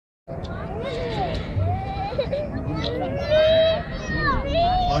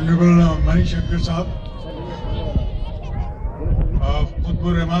Honorable Mani Shankar Sahab,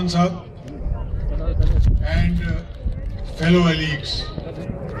 Qutbur Rahman Sahab, and fellow colleagues.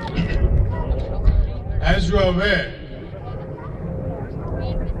 As you are aware,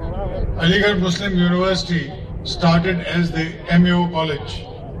 Aligarh Muslim University started as the MAO college.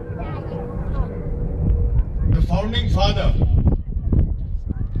 The founding father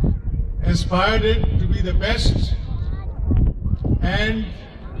aspired it to be the best and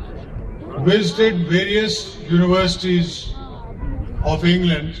visited various universities of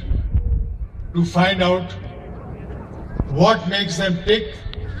England to find out what makes them tick,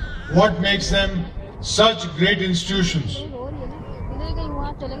 what makes them such great institutions.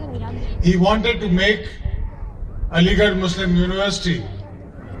 He wanted to make Aligarh Muslim University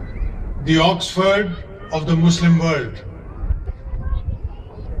the Oxford of the Muslim world.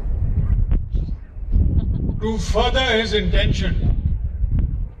 To further his intention,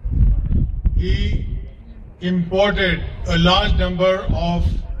 he imported a large number of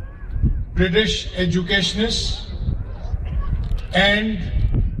British educationists and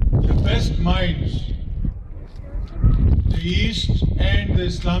the best minds the East and the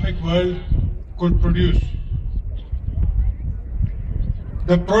Islamic world could produce.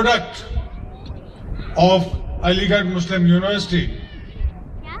 The product of Aligarh Muslim University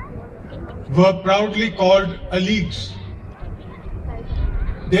were proudly called Aligs.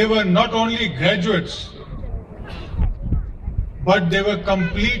 They were not only graduates, but they were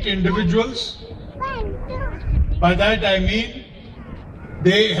complete individuals. By that I mean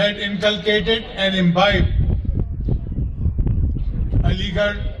they had inculcated and imbibed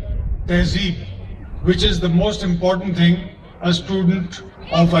Aligarh Tehzeeb, which is the most important thing a student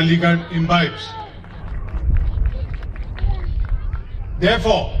of Aligarh imbibes.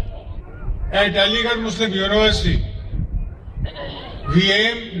 Therefore, at Aligarh Muslim University, we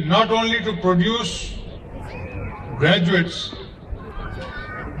aim not only to produce graduates,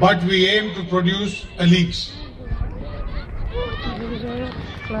 but we aim to produce Aligs.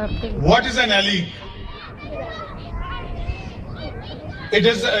 What is an Alig? It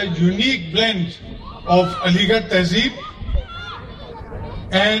is a unique blend of Aligarh Tehzeeb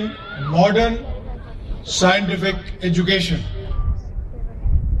and modern scientific education.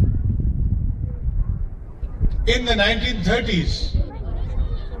 In the 1930s,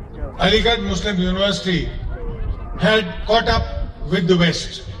 Aligarh Muslim University had caught up with the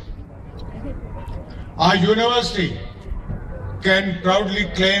West. Our university can proudly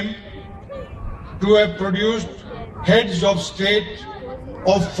claim to have produced heads of state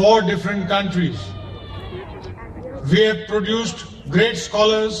of 4 different countries. We have produced great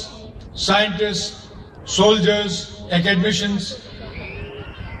scholars, scientists, soldiers, academicians,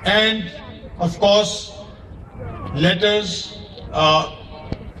 and of course, letters,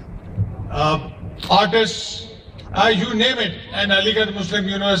 artists, you name it, and Aligarh Muslim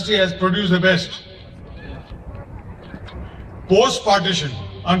University has produced the best. Post-partition,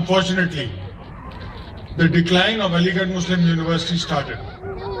 unfortunately, the decline of Aligarh Muslim University started.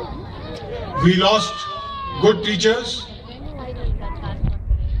 We lost good teachers,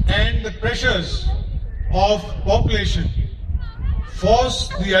 and the pressures of population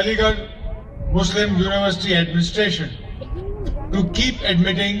forced the Aligarh Muslim University administration to keep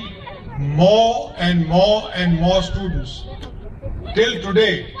admitting more and more and more students. Till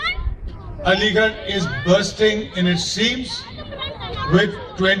today, Aligarh is bursting in its seams with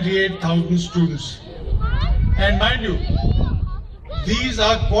 28,000 students. And mind you, these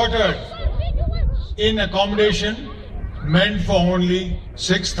are quartered in accommodation meant for only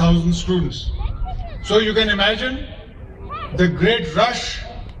 6,000 students. So you can imagine the great rush,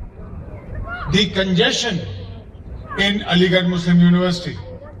 the congestion in Aligarh Muslim University.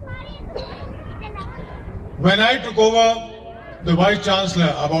 When I took over the Vice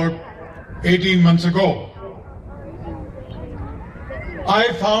Chancellor about 18 months ago,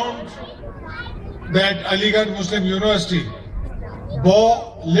 I found that Aligarh Muslim University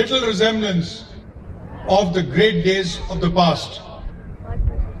bore little resemblance of the great days of the past.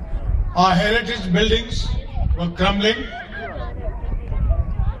 Our heritage buildings were crumbling.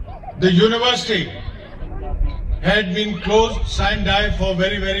 The university had been closed sine die for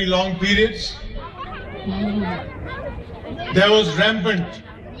very, very long periods. There was rampant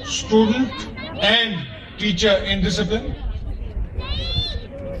student and teacher indiscipline.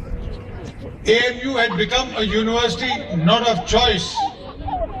 AMU had become a university not of choice,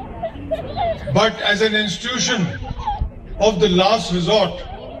 but as an institution of the last resort.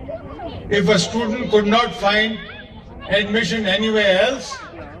 If a student could not find admission anywhere else,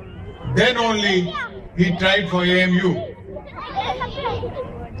 Then only he tried for AMU.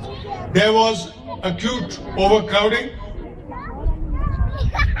 There was acute overcrowding,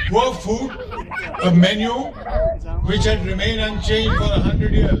 poor food, a menu which had remained unchanged for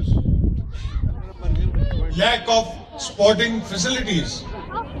 100 years, lack of sporting facilities.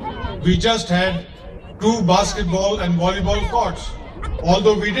 We just had 2 basketball and volleyball courts,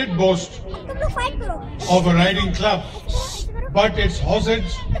 although we did boast of a riding club, but its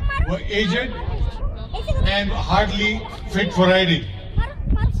horses were aged and hardly fit for riding.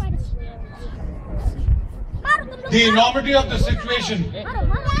 The enormity of the situation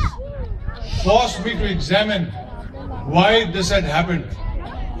forced me to examine why this had happened.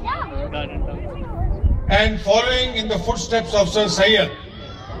 And following in the footsteps of Sir Syed,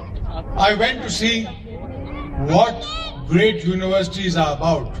 I went to see what great universities are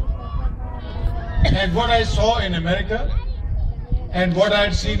about. And what I saw in America, and what I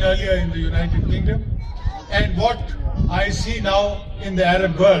had seen earlier in the United Kingdom, and what I see now in the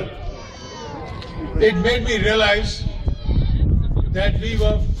Arab world, it made me realize that we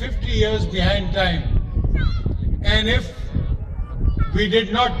were 50 years behind time. And if we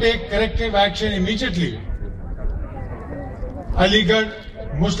did not take corrective action immediately, Aligarh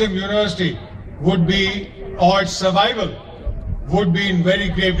Muslim University would be, or its survival would be in very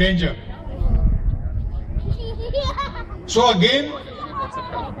grave danger. So again,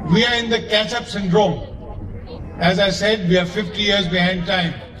 we are in the catch-up syndrome. As I said, we are 50 years behind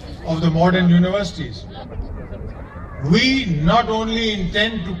time of the modern universities. We not only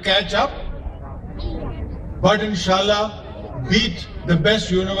intend to catch up, but inshallah beat the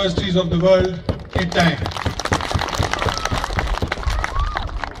best universities of the world in time.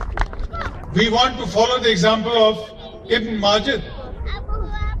 We want to follow the example of Ibn Majid,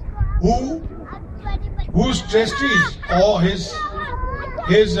 whose treatises or his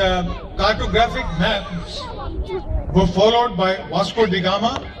cartographic maps were followed by Vasco da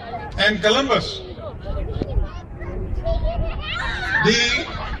Gama and Columbus.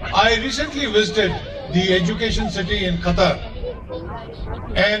 I recently visited the education city in Qatar,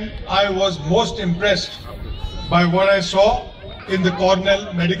 and I was most impressed by what I saw in the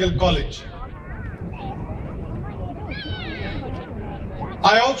Cornell Medical College.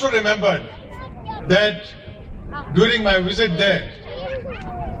 I also remembered that during my visit there,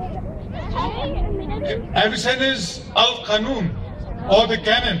 Avicenna's Al-Qanun, or the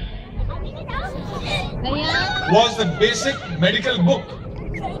Canon, was the basic medical book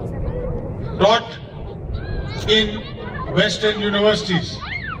taught in Western universities.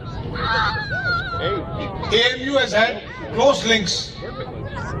 AMU has had close links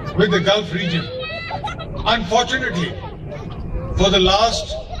with the Gulf region. Unfortunately, for the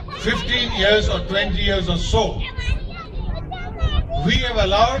last 15 years or 20 years or so, we have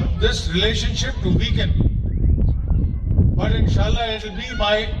allowed this relationship to weaken. But inshallah, it will be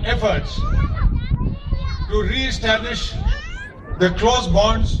my efforts to re-establish the close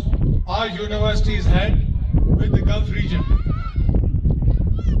bonds our universities had with the Gulf region.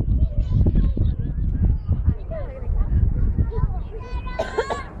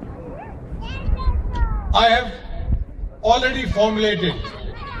 I have already formulated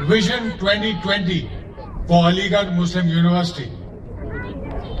Vision 2020 for Aligarh Muslim University.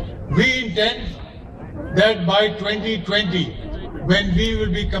 We intend that by 2020, when we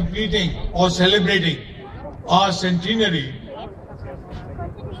will be completing or celebrating our centenary,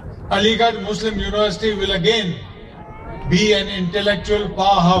 Aligarh Muslim University will again be an intellectual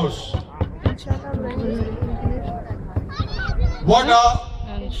powerhouse. What are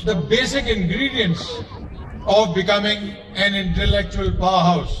the basic ingredients of becoming an intellectual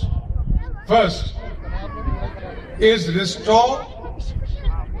powerhouse? First is restore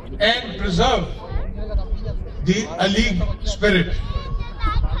and preserve the Ali spirit.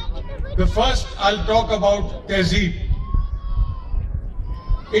 The first, I'll talk about Tehzeeb.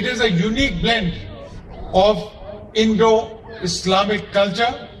 It is a unique blend of Indo-Islamic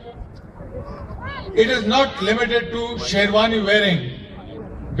culture. It is not limited to sherwani wearing,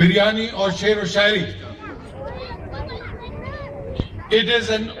 biryani or sher-o-shairi. It is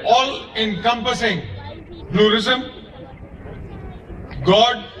an all-encompassing pluralism,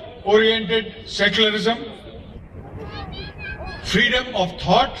 God-oriented secularism, freedom of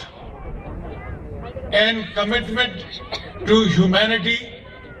thought, and commitment to humanity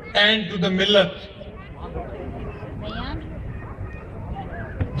and to the millat.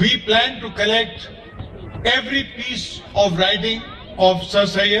 We plan to collect every piece of writing of Sir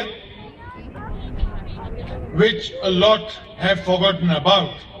Syed, which a lot have forgotten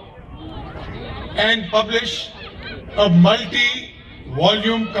about, and publish a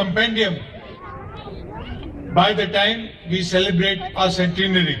volume compendium by the time we celebrate our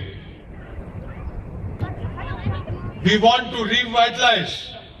centenary. We want to revitalize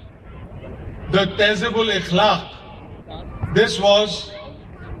the Tehzeeb-ul Akhlaq. This was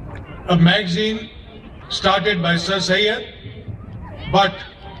a magazine started by Sir Syed, but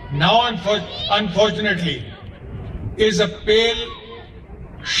now unfortunately is a pale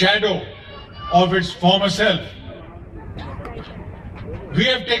shadow of its former self. We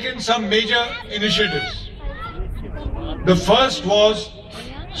have taken some major initiatives. The first was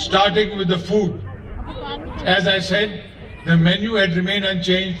starting with the food. As I said, the menu had remained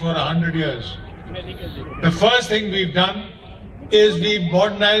unchanged for 100 years. The first thing we've done is we've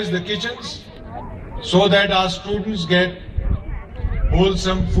modernized the kitchens so that our students get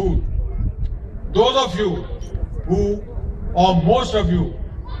wholesome food. Those of you who, or most of you,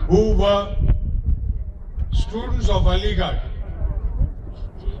 who were students of Aligarh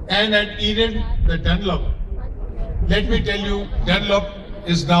and had eaten the Dunlop, let me tell you, Dunlop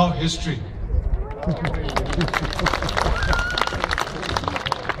is now history.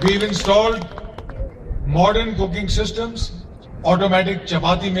 We've installed modern cooking systems, automatic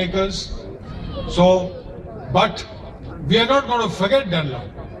chapati makers. But we are not going to forget Dunlop.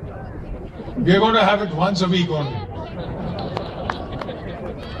 We are going to have it once a week only.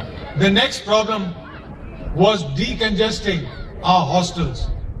 The next problem was decongesting our hostels.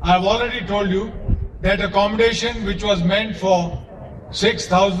 I've already told you that accommodation which was meant for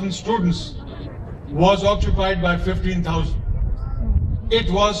 6,000 students was occupied by 15,000. It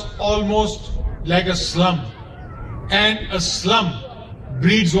was almost like a slum. And a slum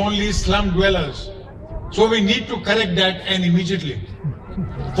breeds only slum dwellers. So we need to correct that, and immediately.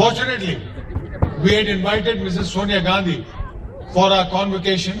 Fortunately, we had invited Mrs. Sonia Gandhi for our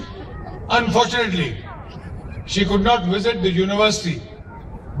convocation. Unfortunately, she could not visit the university,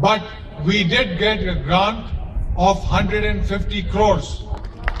 but we did get a grant of 150 crores.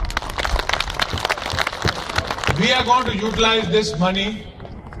 We are going to utilize this money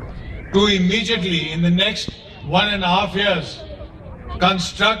to immediately, in the next 1.5 years,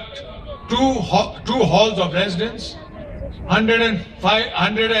 construct two halls of residence,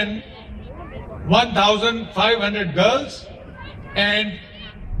 1,500 girls and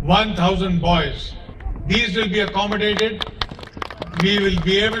 1,000 boys. These will be accommodated. We will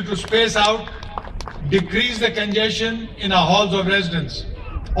be able to space out, decrease the congestion in our halls of residence.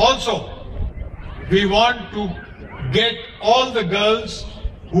 Also, we want to get all the girls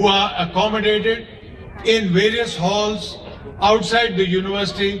who are accommodated in various halls outside the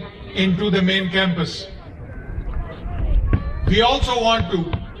university into the main campus. We also want to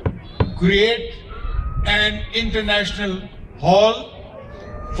create an international hall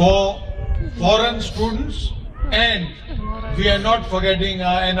for foreign students, and we are not forgetting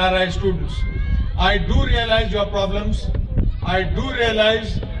our NRI students. I do realize your problems. I do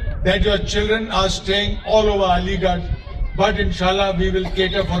realize that your children are staying all over Aligarh, but inshallah we will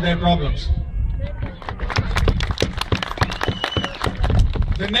cater for their problems.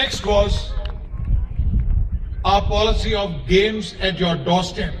 The next was our policy of games at your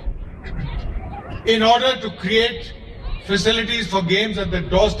doorstep. In order to create facilities for games at the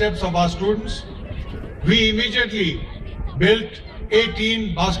doorsteps of our students, we immediately built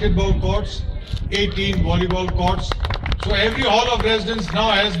 18 basketball courts, 18 volleyball courts. So every hall of residence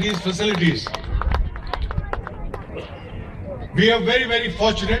now has these facilities. We are very, very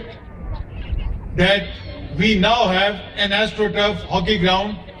fortunate that we now have an AstroTurf hockey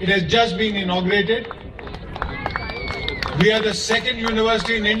ground. It has just been inaugurated. We are the second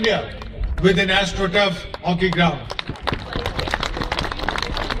university in India with an AstroTurf hockey ground.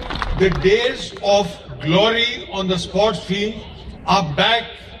 The days of glory on the sports field are back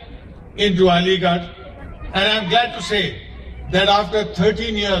into Aligarh, and I'm glad to say that after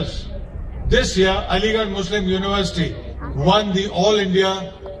 13 years, this year Aligarh Muslim University won the All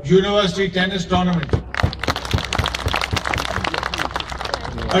India University Tennis Tournament.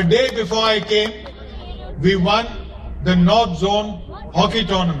 A day before I came, we won the North Zone Hockey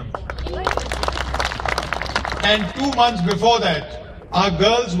Tournament. And 2 months before that, our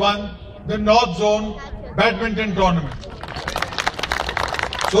girls won the North Zone Badminton Tournament.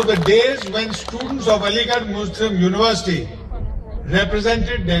 So the days when students of Aligarh Muslim University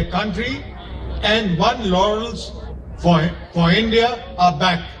represented their country and won laurels for India are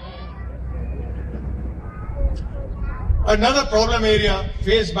back. Another problem area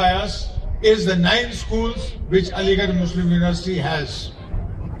faced by us is the 9 schools which Aligarh Muslim University has.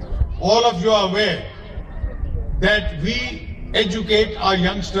 All of you are aware that we educate our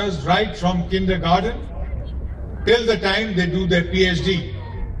youngsters right from kindergarten till the time they do their PhD.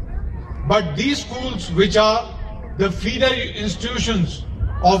 But these schools, which are the feeder institutions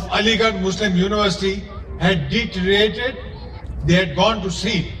of Aligarh Muslim University, had deteriorated. They had gone to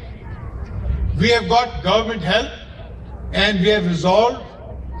seed. We have got government help, and we have resolved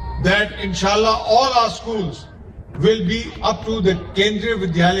that inshallah all our schools will be up to the Kendriya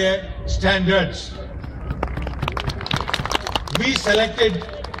Vidyalaya standards. We selected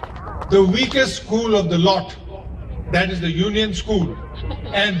the weakest school of the lot, that is the Union School,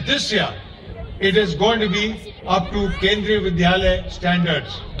 and this year it is going to be up to Kendriya Vidyalaya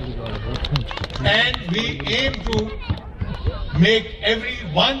standards. And we aim to make every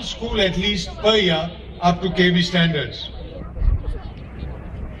one school at least per year up to KB standards.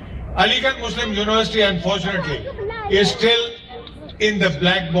 Aligarh Muslim University, unfortunately, is still in the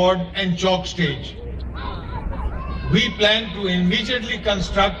blackboard and chalk stage. We plan to immediately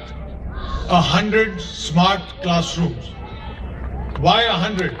construct 100 smart classrooms. Why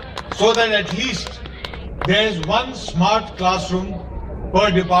 100? So that at least there is one smart classroom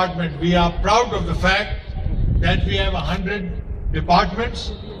per department. We are proud of the fact that we have 100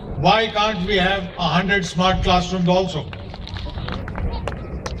 departments. Why can't we have 100 smart classrooms also?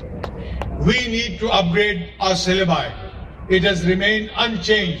 We need to upgrade our syllabi. It has remained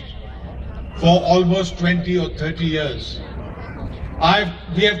unchanged for almost 20 or 30 years.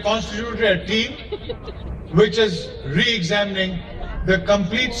 We have constituted a team which is re-examining the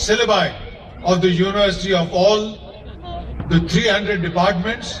complete syllabi of the university of all the 300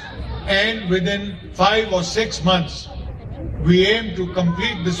 departments, and within 5 or 6 months we aim to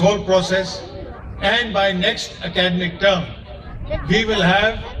complete this whole process, and by next academic term we will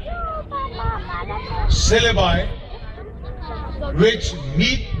have syllabi which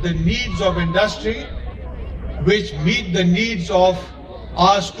meet the needs of industry, which meet the needs of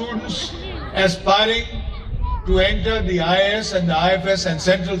our students aspiring to enter the IAS and the IFS and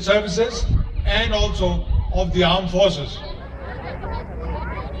central services, and also of the armed forces.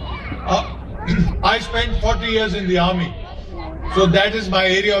 I spent 40 years in the army, so that is my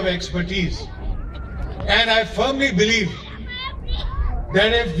area of expertise. And I firmly believe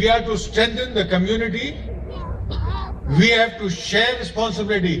that if we are to strengthen the community, we have to share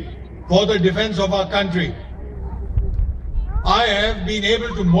responsibility for the defense of our country. I have been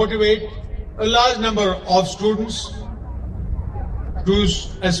able to motivate a large number of students to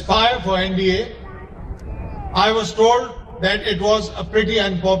aspire for NDA. I was told that it was a pretty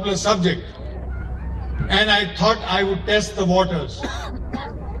unpopular subject, and I thought I would test the waters.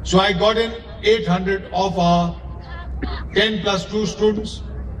 So I got in 800 of our 10+2 students.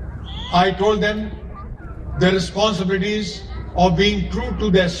 I told them the responsibilities of being true to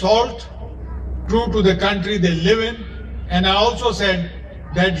their salt, true to the country they live in, and I also said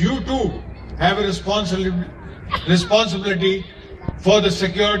that you too have a responsibility for the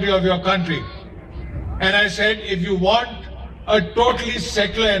security of your country. And I said, if you want a totally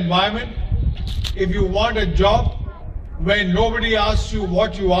secular environment, if you want a job where nobody asks you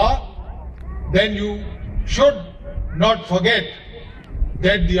what you are, then you should not forget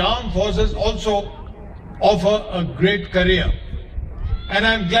that the armed forces also offer a great career. And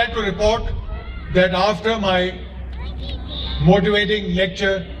I'm glad to report that after my motivating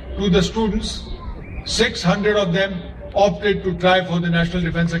lecture to the students, 600 of them opted to try for the National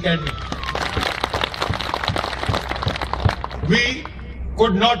Defence Academy. We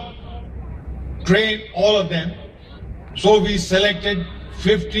could not train all of them, so we selected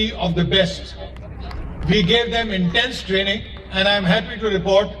 50 of the best. We gave them intense training, and I'm happy to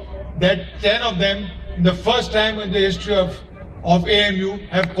report that 10 of them, the first time in the history of AMU,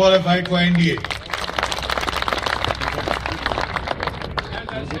 have qualified for NDA. As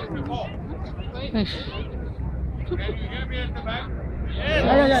I said before, can you hear me at the back? Yes.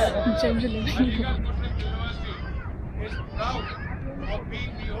 Aligarh Muslim University is proud of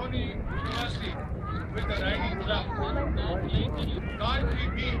being the only university with a riding club. Can't we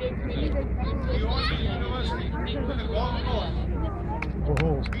be the only university with a golf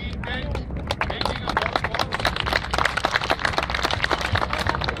course? We intend making a golf course.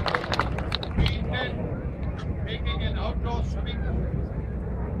 We intend making an outdoor swimming pool.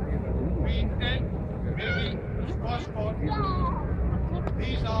 We intend making a squash court.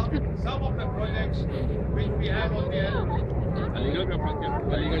 These are some of the projects which we have on the end.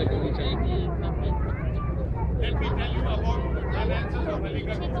 Let me tell you about the finances of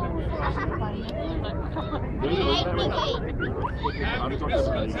Aligarh Muslim University. We have the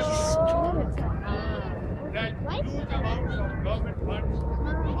misconception that huge amounts of government funds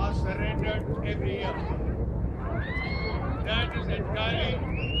are surrendered every year. That is entirely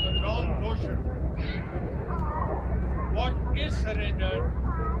the wrong notion. what is surrendered,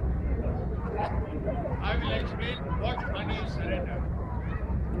 I will explain what money is surrendered.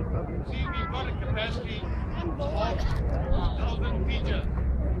 See, we've got a capacity of 1,000 teachers.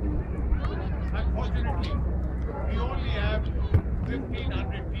 Unfortunately, we only have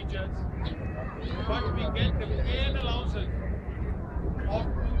 1,500 teachers, but we get the pay and allowances of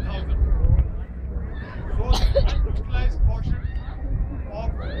 2,000. So the unutilized portion of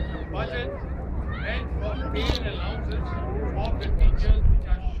the budget meant for pay and allowances of the teachers which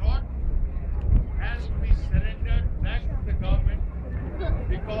are short has to be surrendered back to the government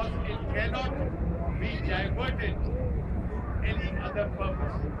because it cannot be diverted to any other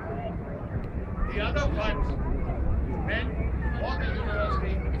purpose. The other funds meant for the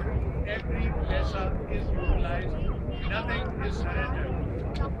university, every paisa is utilized, nothing is surrendered.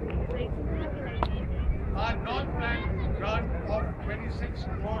 Our non-planned grant of 26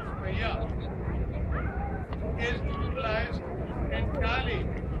 crores per year is utilized entirely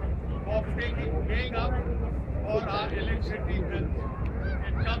for paying up for our electricity bills.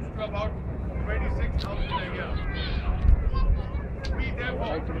 It comes to about 26,000 a year. We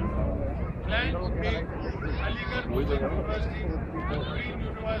therefore plan to make Aligarh Muslim University a green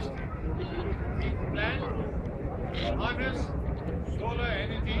university. We plan to harness solar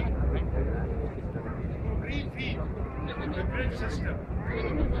energy to refeed the grid system,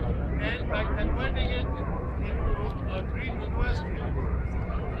 and by converting it into a green university,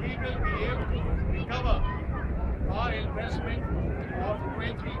 we will be able to recover our investment of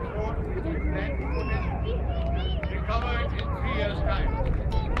 20 crores and put it, recover it in 3 years' time.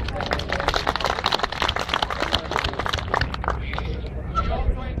 We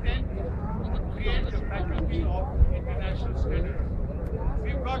also intend to create the faculty of international studies.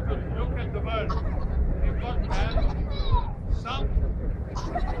 We've got to look at the world. We've got to have some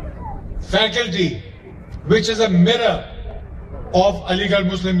faculty which is a mirror of Aligarh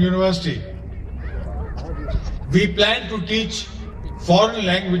Muslim University. We plan to teach foreign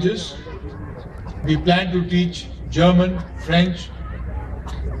languages. We plan to teach German, French,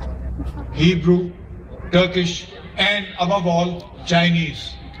 Hebrew, Turkish, and above all,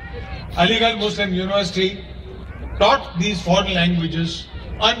 Chinese. Aligarh Muslim University taught these foreign languages.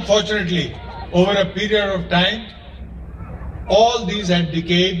 Unfortunately, over a period of time, all these had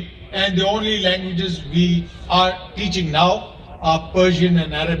decayed, and the only languages we are teaching now are Persian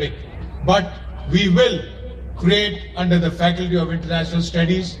and Arabic. But we will create under the Faculty of International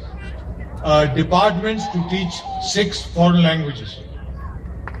Studies departments to teach 6 foreign languages.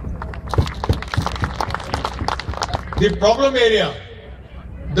 The problem area,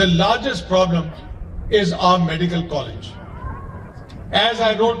 the largest problem, is our medical college. As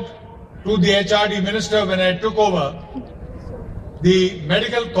I wrote to the HRD minister when I took over, the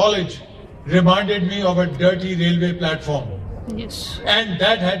medical college reminded me of a dirty railway platform. Yes. And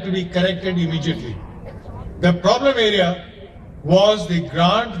that had to be corrected immediately. The problem area was the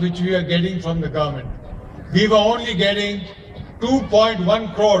grant which we are getting from the government. We were only getting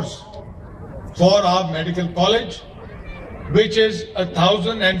 2.1 crores for our medical college, which is a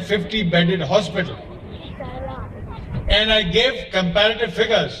 1,050 bedded hospital. And I gave comparative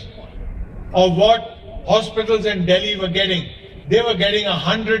figures of what hospitals in Delhi were getting. They were getting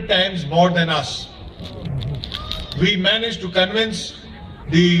 100 times more than us. We managed to convince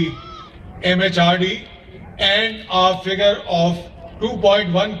the MHRD, and our figure of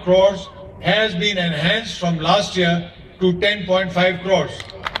 2.1 crores has been enhanced from last year to 10.5 crores.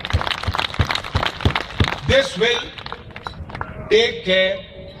 This will take care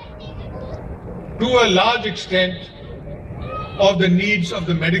to a large extent of the needs of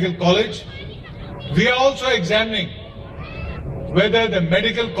the medical college. We are also examining whether the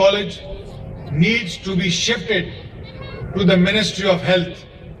medical college needs to be shifted to the Ministry of Health,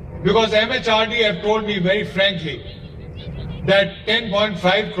 because MHRD have told me very frankly that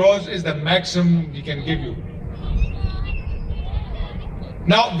 10.5 crores is the maximum we can give you.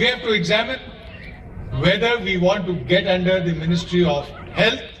 Now we have to examine whether we want to get under the Ministry of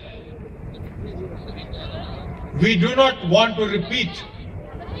Health. We do not want to repeat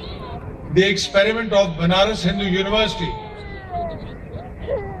the experiment of Banaras Hindu University,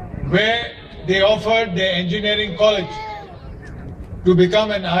 where they offered their engineering college to become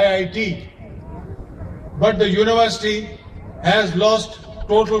an IIT, but the university has lost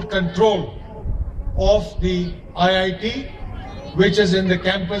total control of the IIT, which is in the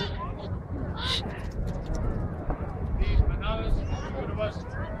campus. The Banaras University.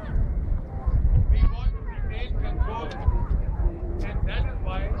 We want to retain control, and that is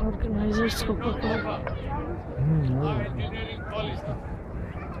why Organizers को our engineering college to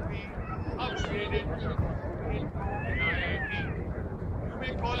be upgraded in IIT. You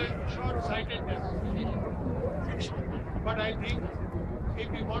may call it short-sightedness, but I think if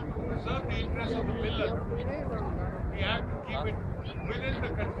we want to preserve the interests of the millet, we have to keep it within the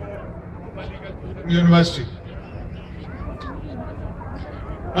control of Alumni University.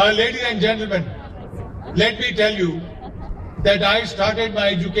 Ladies and gentlemen, let me tell you that I started my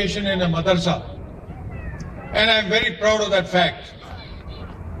education in a madrasa, and I'm very proud of that fact.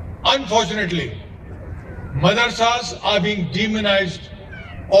 Unfortunately, madrasas are being demonized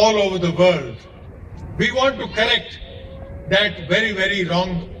all over the world. We want to correct that very, very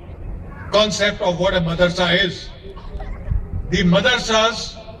wrong concept of what a madrasa is. The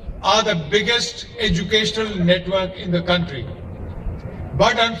madrasas are the biggest educational network in the country.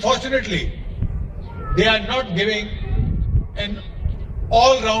 But unfortunately, they are not giving an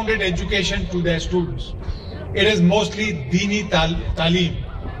all-rounded education to their students. It is mostly Deeni Taaleem.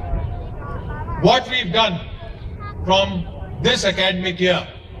 What we've done from this academic year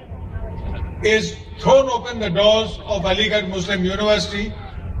is thrown open the doors of Aligarh Muslim University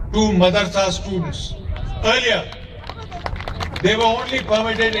to madrasa students. Earlier, they were only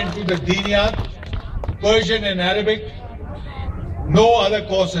permitted into the Deeniyat, Persian and Arabic, no other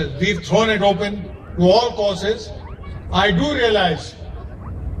courses. We've thrown it open to all courses. I do realize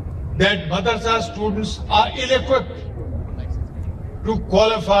that madrasa students are ill-equipped to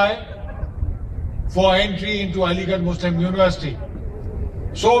qualify for entry into Aligarh Muslim University.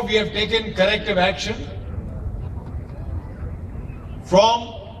 So we have taken corrective action.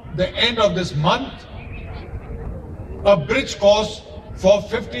 From the end of this month, a bridge course for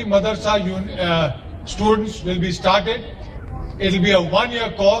 50 madrasa students will be started. It will be a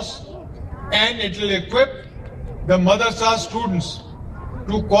one-year course, and it will equip the madrasa students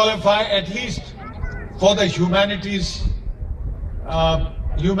to qualify at least for the humanities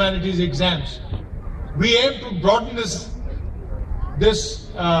exams. We aim to broaden this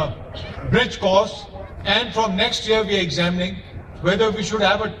bridge course, and from next year we are examining whether we should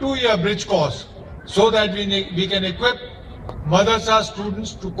have a 2-year bridge course so that we can equip madrasa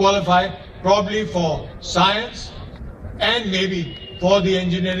students to qualify probably for science and maybe for the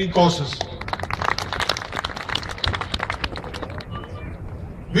engineering courses.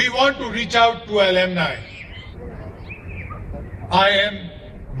 We want to reach out to alumni. I am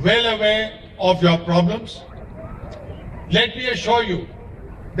well aware of your problems. Let me assure you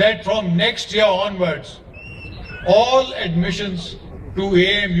that from next year onwards, all admissions to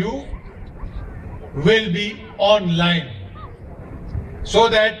AMU will be online, so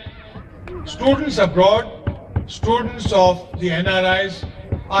that students abroad, students of the NRIs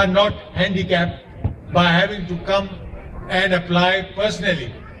are not handicapped by having to come and apply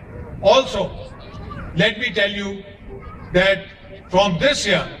personally. Also, let me tell you that from this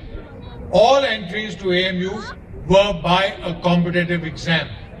year, all entries to AMU were by a competitive exam.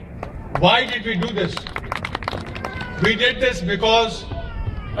 Why did we do this? We did this because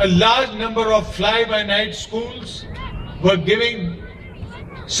a large number of fly-by-night schools were giving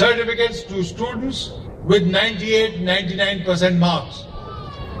certificates to students with 98-99% marks.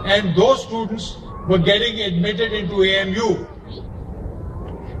 And those students were getting admitted into AMU.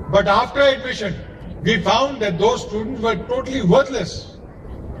 But after admission, we found that those students were totally worthless.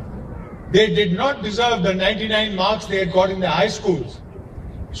 They did not deserve the 99 marks they had got in the high schools.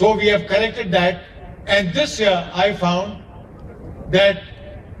 So we have corrected that. And this year I found that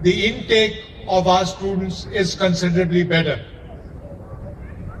the intake of our students is considerably better.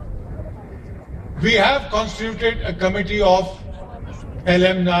 We have constituted a committee of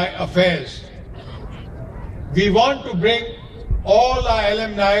alumni affairs. We want to bring all our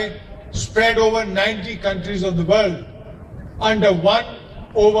alumni spread over 90 countries of the world under one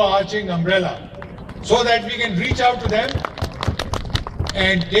overarching umbrella, so that we can reach out to them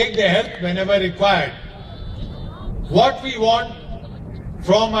and take their help whenever required. What we want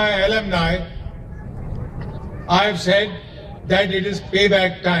from our alumni, I have said that it is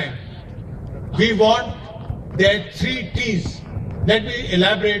payback time. We want their 3 T's. Let me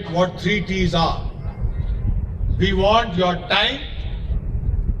elaborate what 3 T's are. We want your time,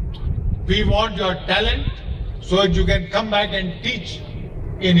 we want your talent, so that you can come back and teach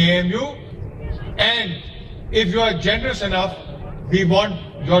in AMU, and if you are generous enough, we want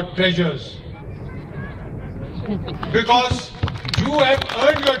your treasures. Because you have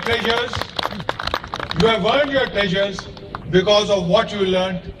earned your treasures, because of what you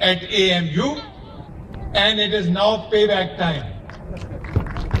learned at AMU, and it is now payback time.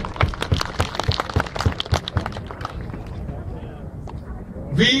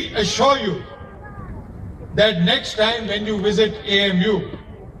 We assure you that next time when you visit AMU,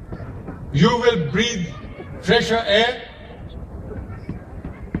 you will breathe fresher air.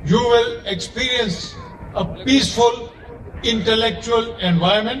 You will experience a peaceful intellectual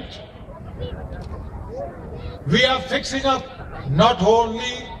environment. We are fixing up not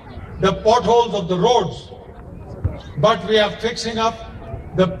only the potholes of the roads, but we are fixing up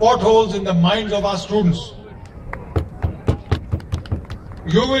the potholes in the minds of our students.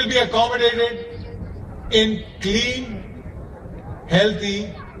 You will be accommodated in clean,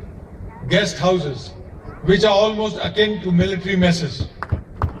 healthy guest houses, which are almost akin to military messes.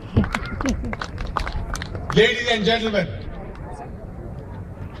 Ladies and gentlemen,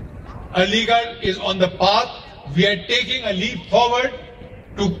 Aligarh is on the path. We are taking a leap forward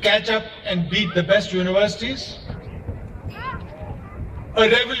to catch up and beat the best universities. A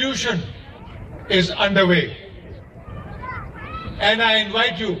revolution is underway. And I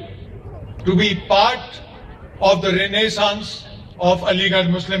invite you to be part of the renaissance of Aligarh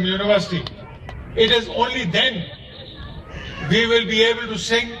Muslim University. It is only then we will be able to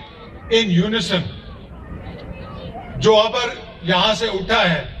sing in unison. जो अबर यहाँ से उठा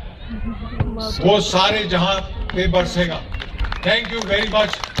है, वो सारे जहां पे बरसेगा. Thank you very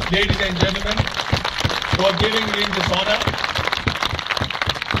much, ladies and gentlemen, for giving me this honor.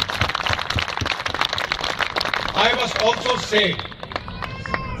 I must also say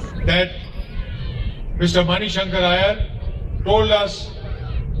that Mr. Mani Shankar Iyer told us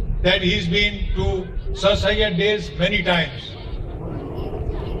that he's been to Sir Syed days many times.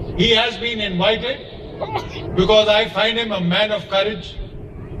 He has been invited because I find him a man of courage.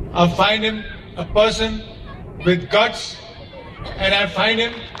 I find him a person with guts, and I find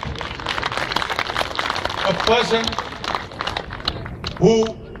him a person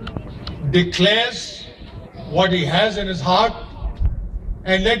who declares what he has in his heart.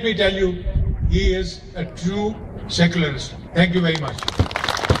 And let me tell you, he is a true secularist. Thank you very much.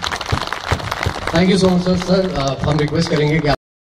 Thank you so much, sir. हम request करेंगे कि